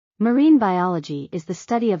Marine biology is the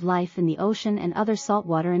study of life in the ocean and other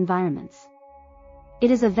saltwater environments.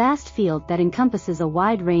 It is a vast field that encompasses a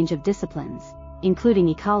wide range of disciplines, including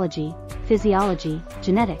ecology, physiology,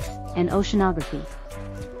 genetics, and oceanography.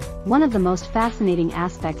 One of the most fascinating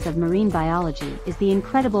aspects of marine biology is the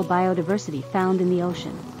incredible biodiversity found in the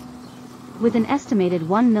ocean. With an estimated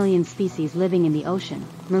 1 million species living in the ocean,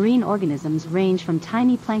 marine organisms range from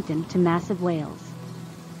tiny plankton to massive whales.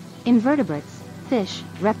 Invertebrates, fish,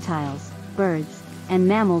 reptiles, birds, and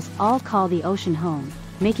mammals all call the ocean home,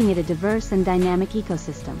 making it a diverse and dynamic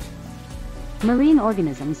ecosystem. Marine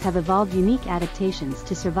organisms have evolved unique adaptations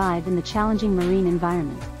to survive in the challenging marine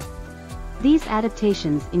environment. These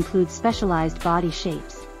adaptations include specialized body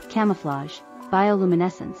shapes, camouflage,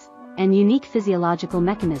 bioluminescence, and unique physiological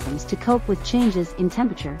mechanisms to cope with changes in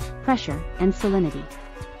temperature, pressure, and salinity.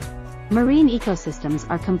 Marine ecosystems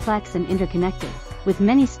are complex and interconnected, with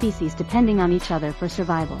many species depending on each other for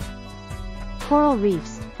survival. Coral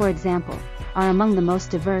reefs, for example, are among the most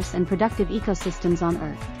diverse and productive ecosystems on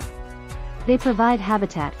Earth. They provide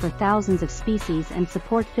habitat for thousands of species and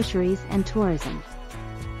support fisheries and tourism.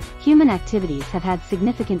 Human activities have had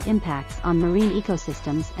significant impacts on marine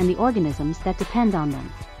ecosystems and the organisms that depend on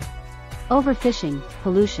them. Overfishing,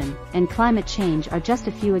 pollution, and climate change are just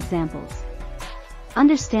a few examples.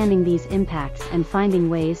 Understanding these impacts and finding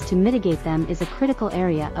ways to mitigate them is a critical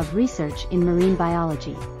area of research in marine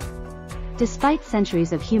biology. Despite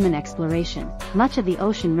centuries of human exploration, much of the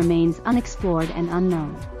ocean remains unexplored and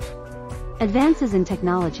unknown. Advances in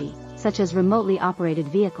technology, such as remotely operated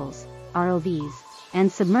vehicles, ROVs, and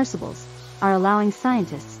submersibles, are allowing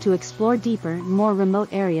scientists to explore deeper, more remote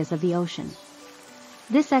areas of the ocean.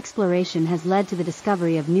 This exploration has led to the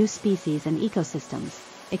discovery of new species and ecosystems,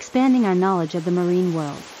 expanding our knowledge of the marine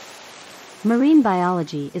world. Marine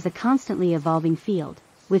biology is a constantly evolving field,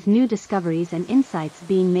 with new discoveries and insights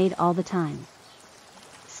being made all the time.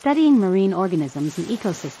 Studying marine organisms and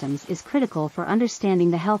ecosystems is critical for understanding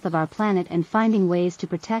the health of our planet and finding ways to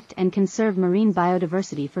protect and conserve marine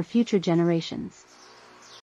biodiversity for future generations.